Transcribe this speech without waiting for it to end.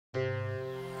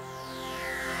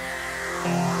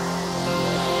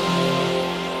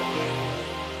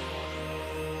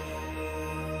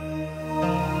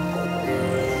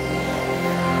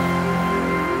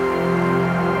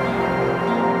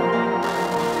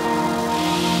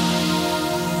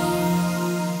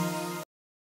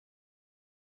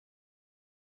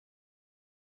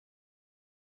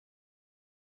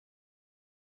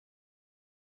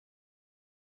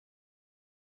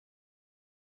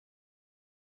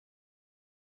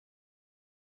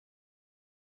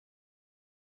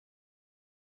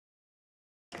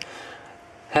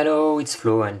Hello, it's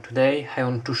Flo, and today I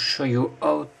want to show you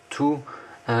how to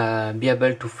be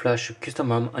able to flash a custom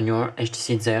ROM on your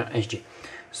HTC Desire HD.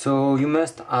 So you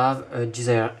must have a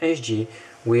Desire HD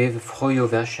with Froyo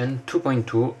version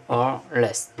 2.2 or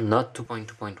less, not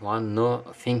 2.2.1,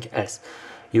 nothing else.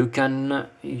 You can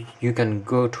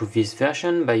go to this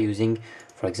version by using,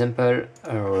 for example,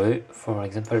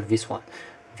 this one.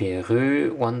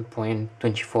 Veru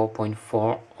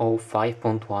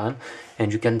 1.24.405.1,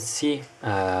 and you can see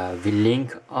the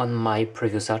link on my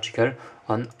previous article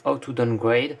on how to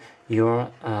downgrade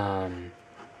your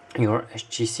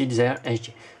HTC Desire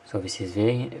HD. So this is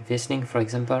this link, for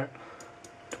example.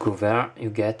 To go there, you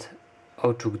get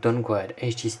how to downgrade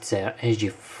HTC Desire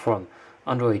HD from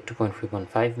Android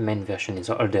 2.3.5, main version is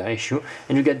the older issue,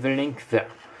 and you get the link there.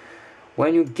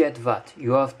 When you get that,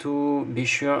 you have to be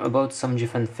sure about some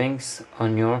different things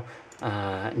on your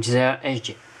Desire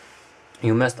HD.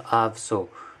 You must have, so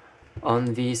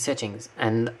on the settings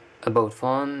and about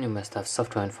phone, you must have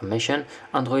software information,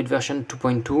 Android version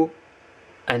 2.2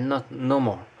 and no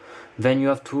more. Then you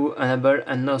have to enable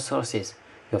unknown sources.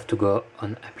 You have to go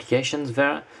on applications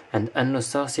there, and unknown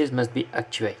sources must be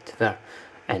activated there,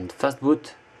 and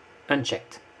fastboot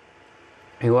unchecked.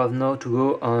 You have now to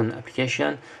go on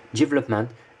application development,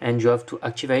 and you have to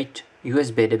activate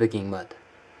USB debugging mode.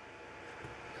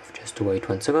 You have just to wait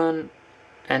 1 second,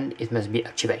 and it must be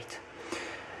activated.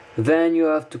 Then you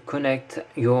have to connect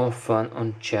your phone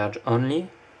on charge only,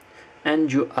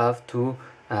 and you have to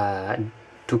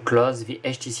close the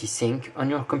HTC sync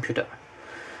on your computer.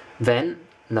 Then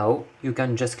now you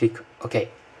can just click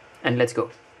OK, and let's go.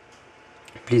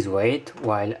 Please wait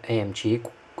while AMG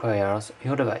acquires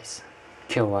your device.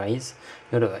 Your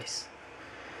device.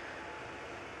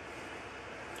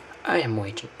 I am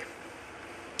waiting.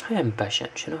 I am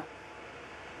patient, you know.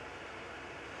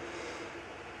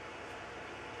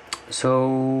 So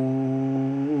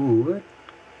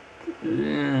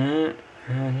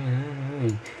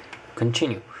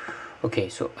continue. Okay,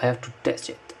 so I have to test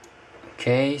it.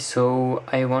 Okay, so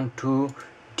I want to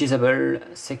disable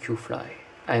secure fly.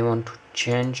 I want to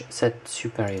change set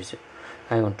super user.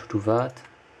 I want to do that.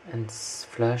 And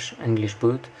flash English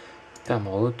boot,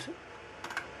 permroot,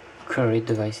 query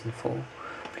device info.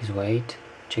 Please wait.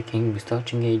 Checking,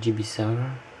 restarting AGB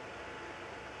server.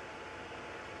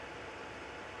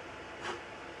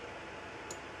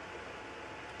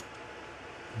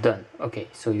 Done. Okay,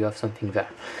 so you have something there.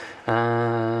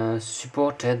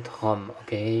 Supported ROM.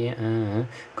 Okay.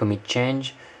 Commit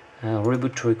change.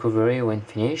 Reboot to recovery when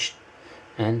finished.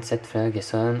 And set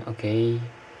Ferguson. Okay.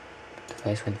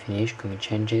 Device when finished, commit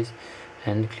changes,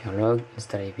 and clear log,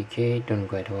 install APK,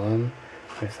 downgrade ROM,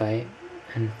 verify,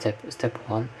 and step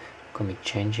 1, commit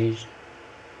changes,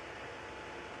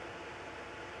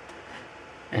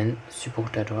 and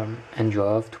supported ROM. And you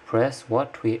have to press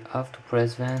what we have to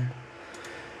press then.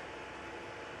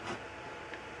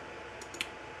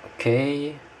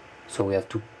 Okay, so we have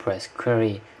to press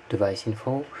query device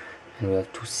info, and we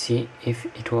have to see if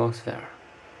it works there.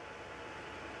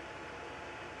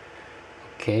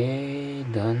 Okay,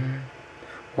 done.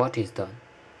 What is done?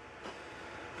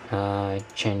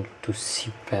 Change to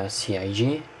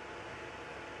CID.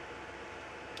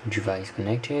 Device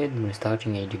connected.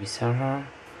 Restarting AGB server.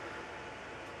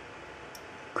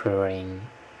 Querying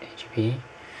AGB.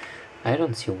 I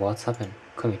don't see what's happened.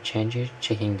 Commit changes.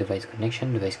 Checking device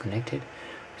connection. Device connected.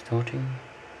 Restarting.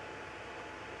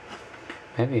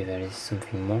 Maybe there is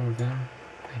something more there.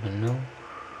 I don't know.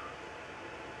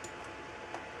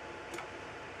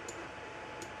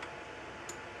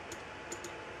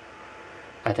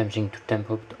 Attempting to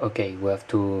tempo. Okay, we have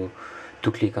to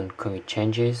click on commit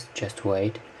changes. Just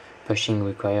wait. Pushing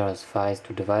requires files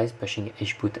to device. Pushing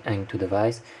hboot hang to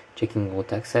device. Checking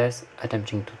root access.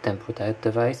 Attempting to temproot out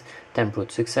device. Temproot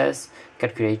success.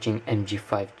 Calculating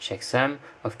MG5 checksum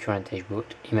of current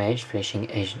hboot image. Flashing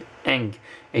hang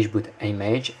hboot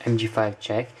image. MG5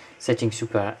 check. Setting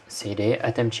super CD.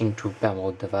 Attempting to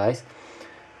permroot device.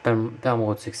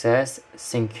 Permroot success.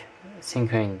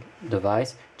 Syncing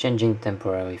device, changing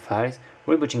temporary files,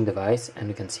 rebooting device, and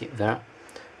you can see there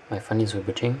my phone is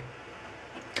rebooting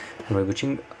and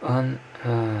rebooting on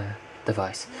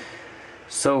device.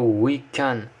 So we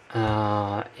can,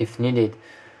 if needed,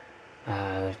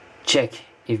 check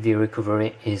if the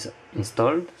recovery is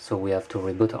installed. So we have to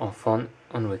reboot our phone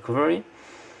on recovery,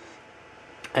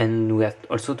 and we have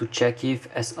also to check if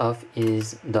S-off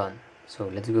is done. So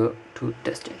let's go to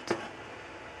test it.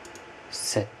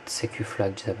 Set secure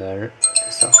flag disable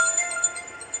S-off.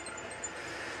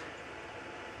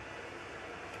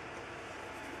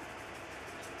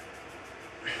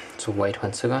 So wait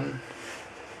 1 second.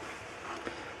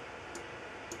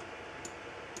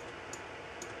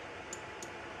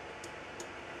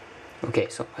 Okay,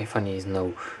 so iPhone is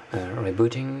now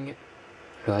rebooting,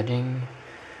 loading.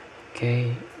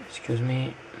 Okay, excuse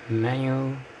me,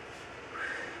 menu,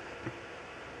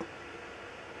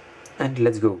 and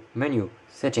let's go. Menu,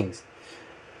 settings,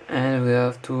 and we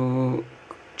have to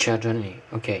charge only.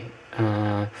 Okay,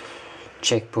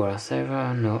 check power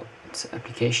saver, no, it's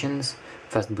applications,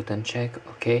 fast button check.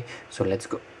 Okay, so let's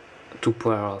go to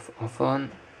power off our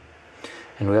phone,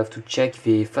 and we have to check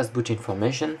the fast boot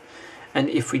information, and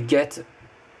if we get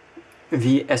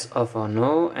the S off or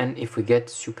no, and if we get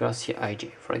super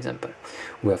CID, for example,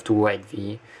 we have to wait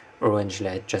the orange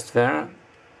light just there,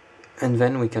 and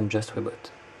then we can just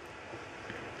reboot.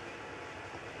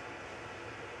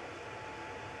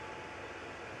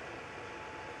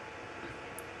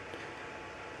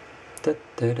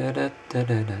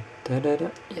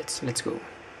 Yes, let's go.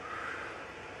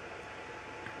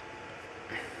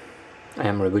 I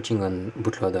am rebooting on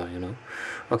bootloader, you know.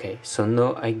 Okay, so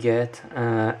now I get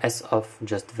S off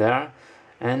just there,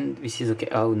 and this is okay.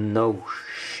 Oh no,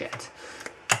 shit,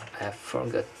 I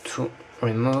forgot to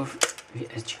remove the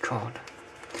SD card.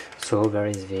 So there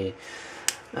is the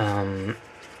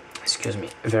excuse me,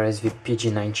 there is the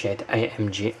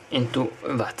PG98IMG into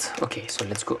that. Okay, so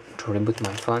let's go to reboot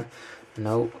my phone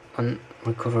now on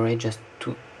recovery, just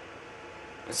to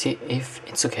see if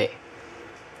it's okay.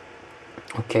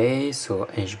 Okay, so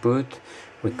hboot,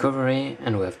 recovery,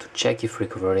 and we have to check if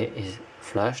recovery is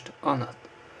flashed or not.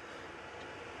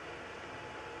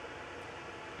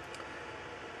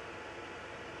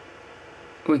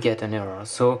 We get an error,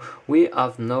 so we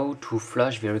have now to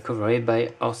flash the recovery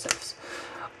by ourselves.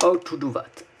 How to do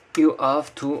that? You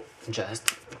have to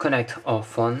just connect our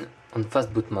phone on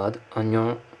fast boot mode on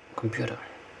your computer.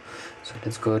 So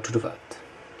let's go to do that.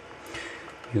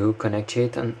 You connect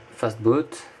it on fast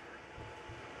boot,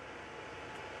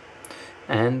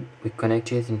 and we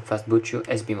connect it in fastboot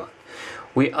USB mode.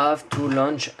 We have to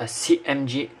launch a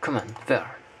CMG command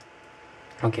there.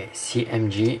 Okay,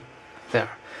 CMG there.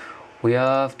 We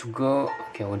have to go,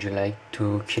 okay, would you like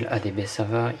to kill ADB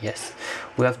server? Yes.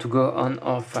 We have to go on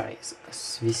our files.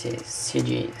 This is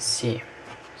CGC,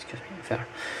 excuse me, there.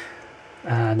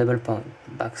 Double point,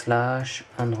 backslash,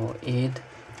 Android,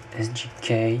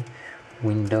 SGK,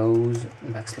 Windows,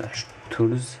 backslash,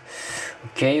 tools.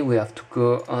 Okay, we have to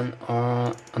go on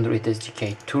our Android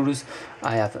SDK tools.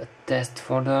 I have a test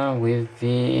folder with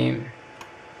the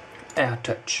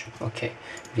AirTouch. Okay,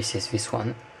 this is this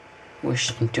one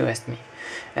which interests me,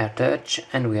 AirTouch,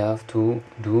 and we have to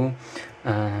do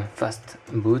fast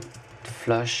boot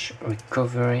flash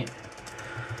recovery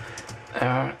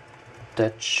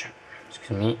AirTouch,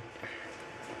 excuse me,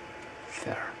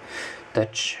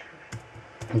 touch.img.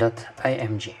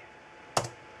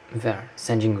 There,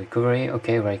 sending recovery,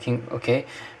 okay, writing, okay,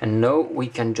 and now we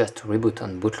can just reboot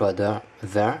on bootloader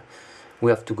there. We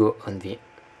have to go on the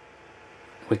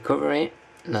recovery,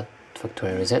 not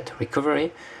factory reset,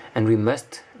 recovery, and we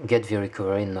must get the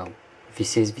recovery now.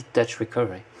 This is the touch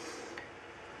recovery.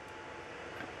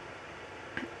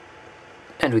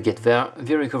 And we get there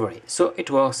the recovery. So it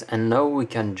works, and now we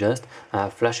can just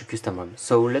flash a custom ROM.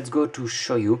 So let's go to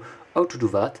show you how to do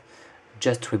that.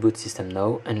 Just reboot system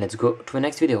now, and let's go to the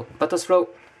next video. Patos flow!